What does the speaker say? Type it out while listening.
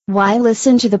Why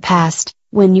listen to the past,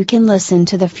 when you can listen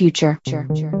to the future?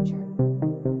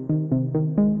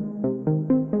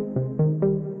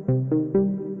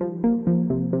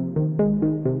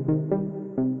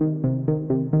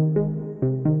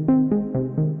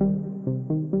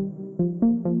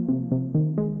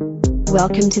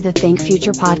 Welcome to the Think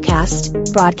Future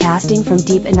podcast, broadcasting from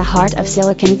deep in the heart of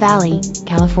Silicon Valley,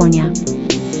 California.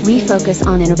 We focus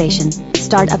on innovation,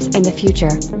 startups and the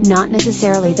future, not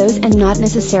necessarily those and not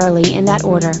necessarily in that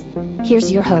order.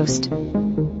 Here's your host.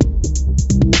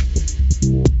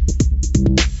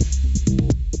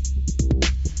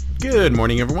 Good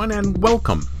morning, everyone, and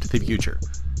welcome to The Future.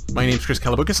 My name's Chris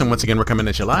Kalaboukis, and once again, we're coming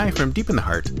at you live from deep in the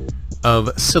heart of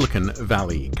Silicon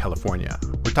Valley, California.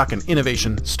 We're talking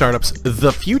innovation, startups,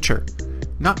 the future.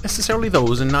 Not necessarily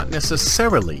those, and not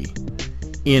necessarily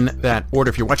in that order.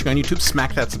 If you're watching on YouTube,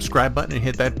 smack that subscribe button and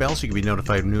hit that bell so you can be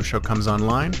notified when a new show comes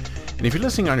online. And if you're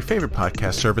listening on your favorite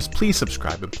podcast service, please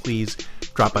subscribe and please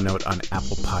drop a note on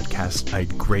Apple Podcasts.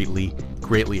 I'd greatly,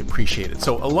 greatly appreciate it.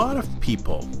 So a lot of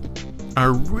people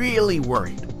are really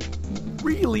worried,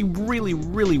 really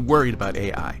worried about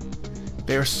AI.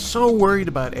 They're so worried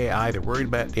about AI. They're worried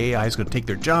about AI is going to take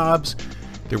their jobs.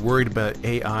 They're worried about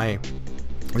AI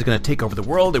is going to take over the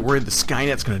world. They're worried the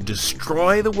Skynet's going to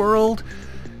destroy the world.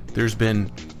 There's been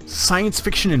science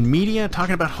fiction and media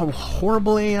talking about how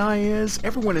horrible AI is.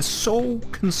 Everyone is so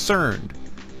concerned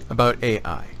about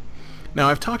AI. Now,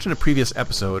 I've talked in a previous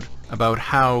episode about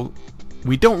how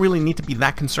we don't really need to be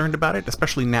that concerned about it,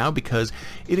 especially now, because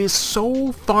it is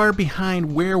so far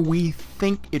behind where we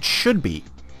think it should be.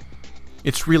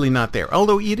 It's really not there.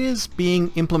 Although it is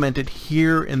being implemented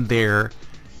here and there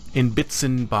in bits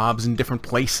and bobs in different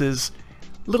places.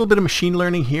 A little bit of machine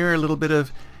learning here, a little bit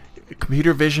of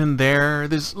computer vision there.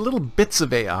 There's little bits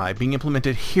of AI being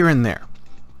implemented here and there.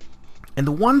 And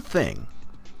the one thing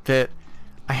that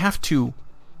I have to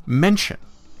mention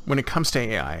when it comes to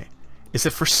AI is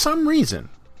that for some reason,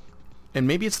 and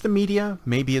maybe it's the media,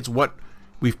 maybe it's what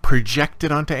we've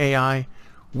projected onto AI,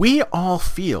 we all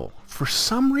feel, for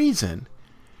some reason,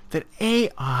 that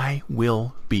AI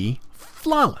will be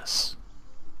flawless.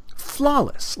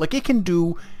 Flawless. Like it can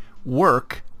do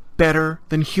work better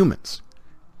than humans.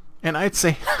 And I'd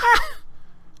say,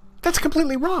 that's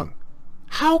completely wrong.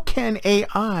 How can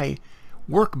AI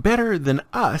work better than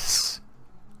us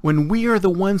when we are the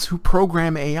ones who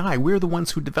program AI? We're the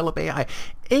ones who develop AI.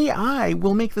 AI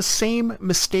will make the same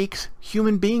mistakes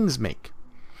human beings make.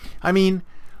 I mean,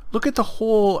 look at the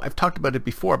whole, I've talked about it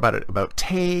before, about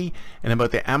Tay and about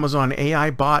the Amazon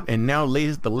AI bot, and now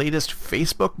the latest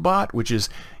Facebook bot, which is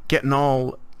getting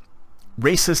all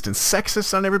racist and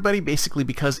sexist on everybody, basically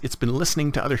because it's been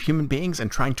listening to other human beings and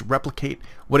trying to replicate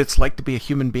what it's like to be a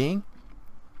human being.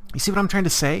 You see what I'm trying to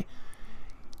say?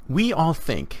 We all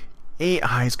think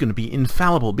AI is going to be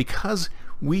infallible because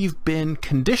we've been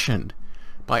conditioned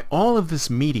by all of this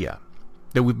media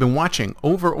that we've been watching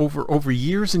over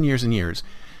years and years and years,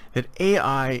 that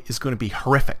AI is going to be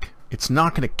horrific. It's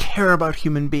not going to care about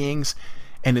human beings,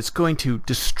 and it's going to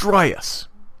destroy us.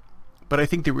 But I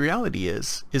think the reality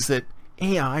is that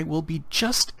AI will be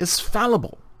just as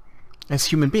fallible as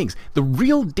human beings. The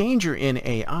real danger in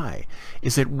AI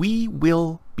is that we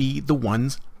will be the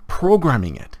ones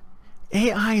programming it.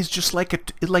 AI is just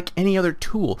like any other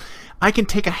tool. I can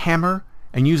take a hammer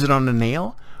and use it on a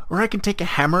nail, or I can take a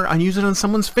hammer and use it on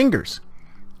someone's fingers.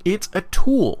 It's a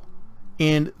tool,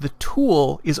 and the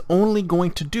tool is only going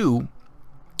to do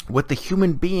what the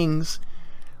human beings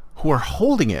who are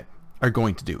holding it are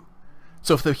going to do.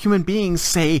 So if the human beings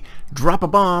say, drop a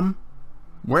bomb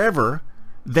wherever,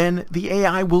 then the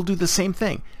AI will do the same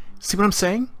thing. See what I'm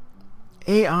saying?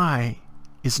 AI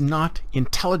is not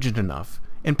intelligent enough,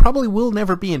 and probably will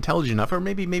never be intelligent enough, or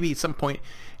maybe at some point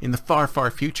in the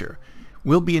far future,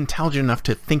 will be intelligent enough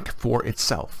to think for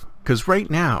itself. Because right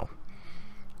now,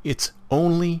 it's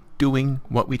only doing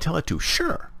what we tell it to.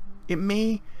 Sure, it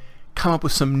may come up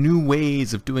with some new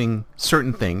ways of doing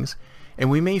certain things, and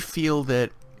we may feel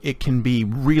that it can be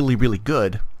really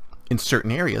good in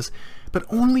certain areas, but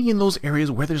only in those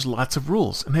areas where there's lots of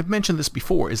rules. And I've mentioned this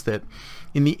before, is that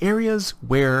in the areas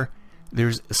where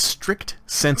there's a strict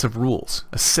sense of rules,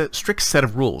 strict set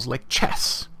of rules, like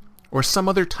chess, or some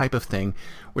other type of thing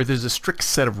where there's a strict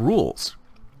set of rules,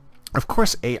 of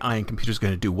course AI and computers are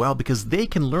going to do well because they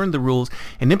can learn the rules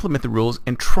and implement the rules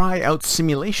and try out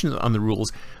simulations on the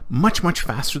rules much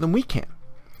faster than we can.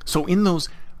 So in those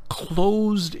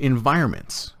closed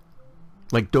environments,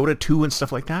 like Dota 2 and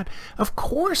stuff like that, of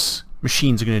course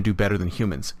machines are going to do better than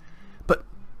humans. But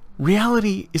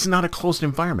Reality is not a closed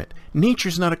environment. Nature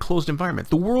is not a closed environment.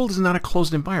 The world is not a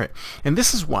closed environment. And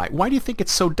this is why. Why do you think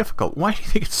it's so difficult? Why do you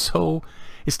think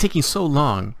it's taking so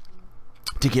long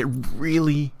to get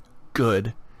really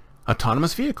good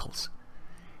autonomous vehicles?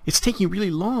 It's taking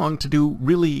really long to do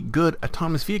really good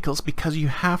autonomous vehicles because you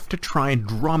have to try and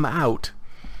drum out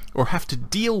or have to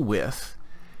deal with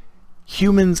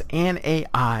humans and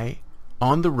AI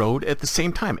on the road at the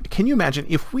same time. Can you imagine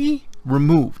if we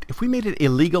made it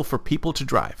illegal for people to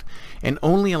drive and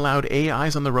only allowed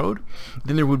AIs on the road,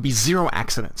 then there would be zero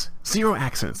accidents. Zero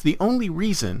accidents. The only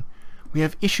reason we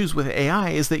have issues with AI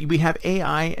is that we have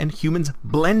AI and humans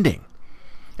blending.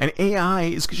 And AI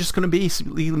is just going to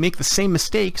basically make the same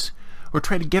mistakes or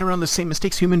try to get around the same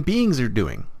mistakes human beings are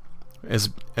doing as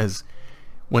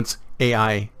once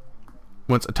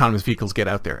autonomous vehicles get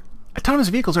out there. Autonomous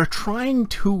vehicles are trying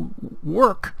to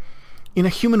work in a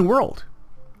human world.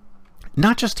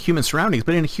 Not just human surroundings,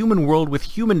 but in a human world with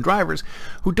human drivers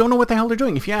who don't know what the hell they're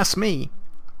doing. If you ask me,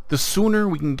 the sooner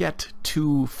we can get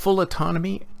to full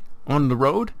autonomy on the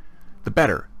road, the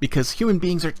better, because human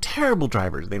beings are terrible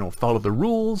drivers. They don't follow the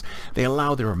rules. They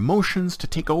allow their emotions to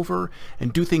take over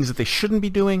and do things that they shouldn't be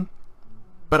doing.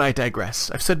 But I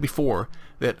digress. I've said before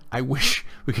that I wish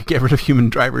we could get rid of human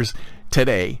drivers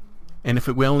today, and if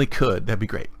we only could, that'd be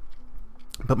great.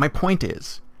 But my point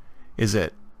is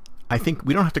that I think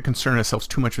we don't have to concern ourselves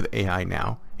too much with AI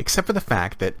now, except for the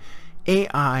fact that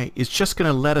AI is just going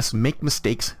to let us make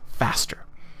mistakes faster.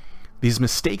 These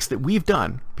mistakes that we've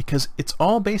done, because it's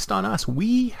all based on us.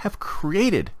 We have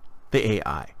created the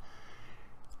AI.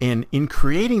 And in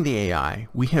creating the AI,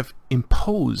 we have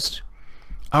imposed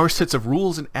our sets of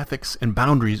rules and ethics and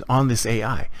boundaries on this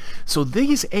AI. So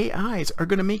these AIs are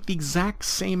going to make the exact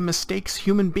same mistakes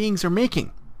human beings are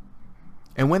making.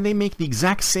 And when they make the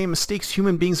exact same mistakes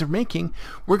human beings are making,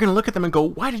 we're going to look at them and go,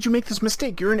 why did you make this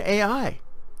mistake? You're an AI.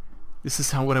 This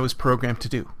is what I was programmed to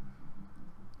do.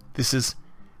 This is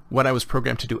what I was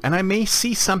programmed to do. And I may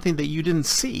see something that you didn't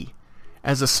see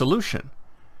as a solution,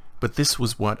 but this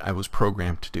was what I was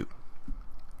programmed to do.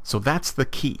 So that's the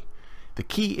key. The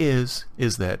key is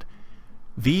that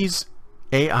these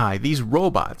AI, these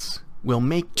robots, will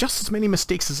make just as many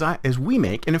mistakes as we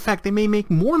make, and in fact they may make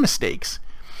more mistakes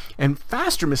and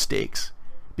faster mistakes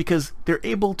because they're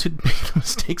able to make the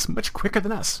mistakes much quicker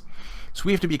than us. So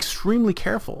we have to be extremely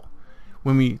careful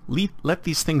when we let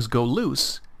these things go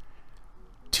loose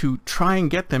to try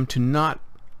and get them to not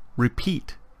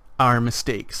repeat our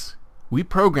mistakes. We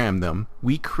programmed them,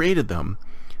 we created them.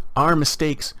 Our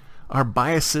mistakes, our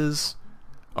biases,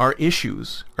 our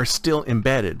issues are still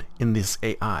embedded in this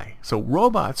AI. So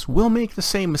robots will make the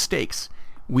same mistakes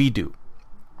we do.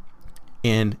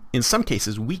 And in some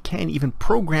cases, we can't even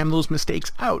program those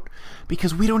mistakes out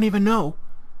because we don't even know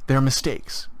they're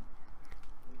mistakes.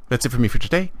 That's it for me for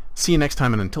today. See you next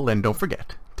time, and until then, don't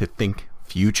forget to think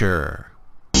future.